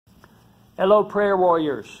Hello, prayer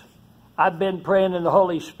warriors. I've been praying in the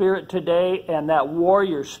Holy Spirit today, and that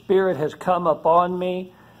warrior spirit has come upon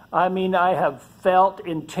me. I mean, I have felt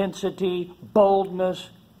intensity, boldness,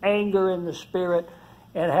 anger in the Spirit,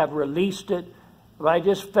 and have released it. But I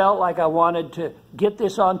just felt like I wanted to get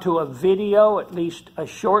this onto a video, at least a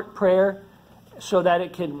short prayer, so that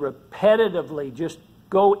it can repetitively just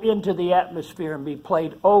go into the atmosphere and be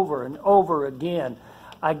played over and over again.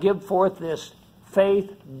 I give forth this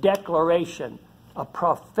faith declaration, a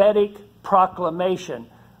prophetic proclamation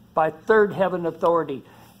by third heaven authority,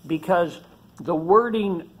 because the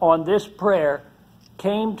wording on this prayer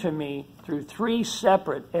came to me through 3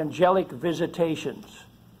 separate angelic visitations.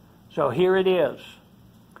 So here it is.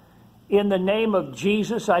 In the name of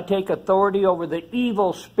Jesus, I take authority over the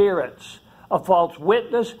evil spirits of false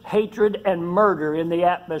witness, hatred, and murder in the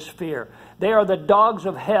atmosphere. They are the dogs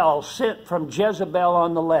of hell sent from Jezebel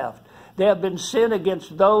on the left. They have been sent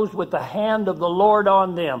against those with the hand of the Lord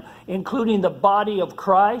on them, including the body of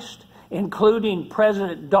Christ, including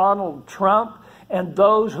President Donald Trump, and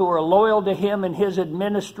those who are loyal to him and his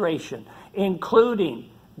administration,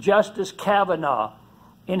 including Justice Kavanaugh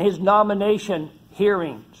in his nomination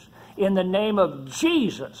hearings. In the name of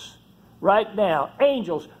Jesus, right now,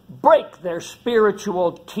 angels, break their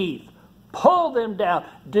spiritual teeth. Pull them down.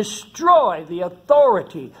 Destroy the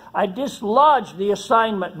authority. I dislodge the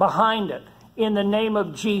assignment behind it. In the name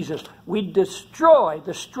of Jesus, we destroy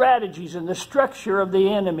the strategies and the structure of the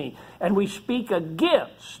enemy. And we speak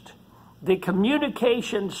against the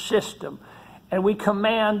communication system. And we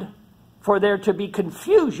command for there to be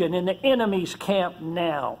confusion in the enemy's camp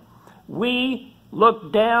now. We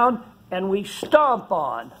look down and we stomp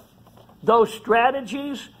on those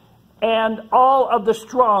strategies and all of the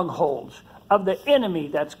strongholds of the enemy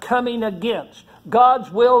that's coming against God's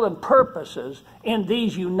will and purposes in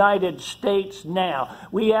these United States now.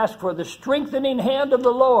 We ask for the strengthening hand of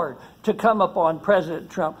the Lord to come upon President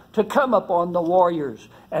Trump, to come upon the warriors.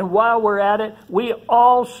 And while we're at it, we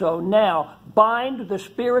also now bind the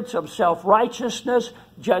spirits of self-righteousness,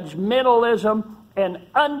 judgmentalism, and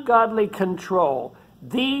ungodly control.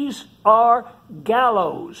 These are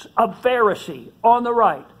gallows of Pharisee on the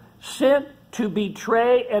right, sent to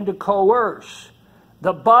betray and to coerce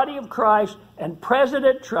the body of Christ and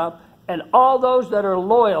President Trump and all those that are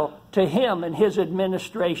loyal to him and his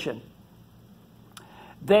administration.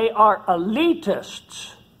 They are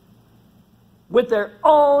elitists with their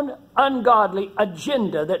own ungodly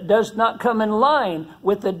agenda that does not come in line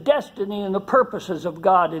with the destiny and the purposes of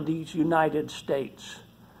God in these United States.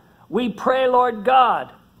 We pray, Lord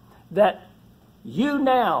God, that you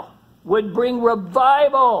now would bring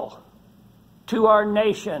revival to our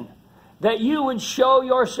nation, that you would show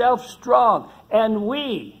yourself strong, and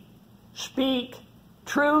we speak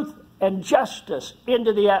truth and justice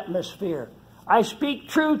into the atmosphere. I speak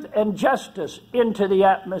truth and justice into the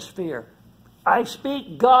atmosphere. I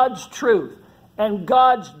speak God's truth and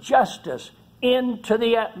God's justice into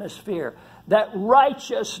the atmosphere, that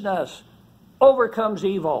righteousness overcomes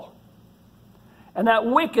evil, and that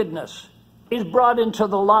wickedness is brought into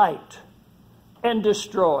the light and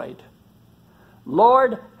destroyed.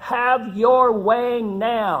 Lord, have your way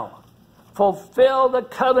now. Fulfill the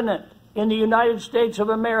covenant in the United States of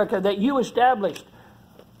America that you established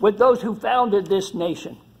with those who founded this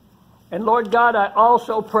nation. And Lord God, I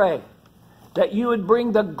also pray that you would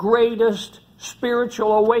bring the greatest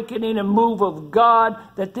spiritual awakening and move of God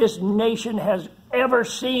that this nation has ever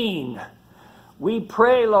seen. We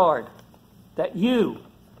pray, Lord, that you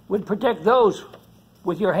would protect those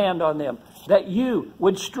with your hand on them, that you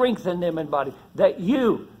would strengthen them in body, that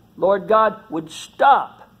you, Lord God, would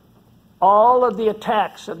stop all of the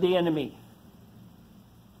attacks of the enemy.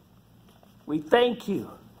 We thank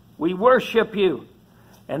you. We worship you.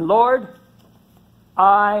 And Lord,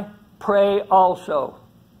 I pray also,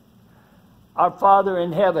 our Father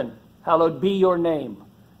in heaven, hallowed be your name.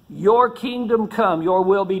 Your kingdom come, your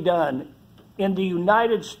will be done in the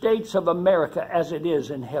United States of America as it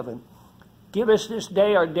is in heaven. Give us this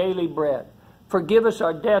day our daily bread. Forgive us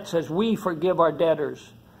our debts as we forgive our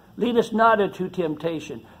debtors. Lead us not into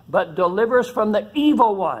temptation, but deliver us from the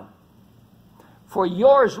evil one. For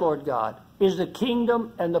yours, Lord God, is the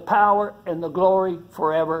kingdom and the power and the glory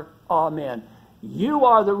forever. Amen. You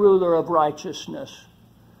are the ruler of righteousness.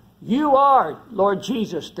 You are, Lord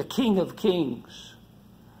Jesus, the King of kings.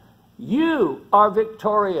 You are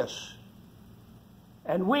victorious,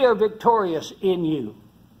 and we are victorious in you.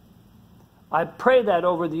 I pray that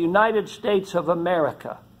over the United States of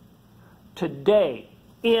America today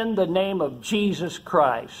in the name of Jesus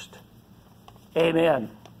Christ. Amen.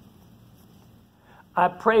 I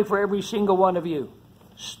pray for every single one of you.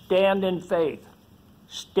 Stand in faith.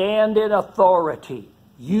 Stand in authority.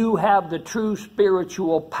 You have the true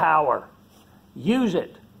spiritual power. Use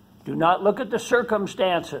it. Do not look at the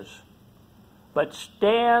circumstances, but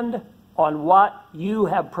stand on what you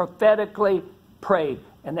have prophetically prayed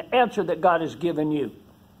and the answer that God has given you,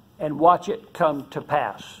 and watch it come to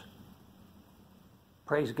pass.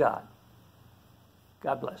 Praise God.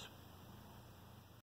 God bless.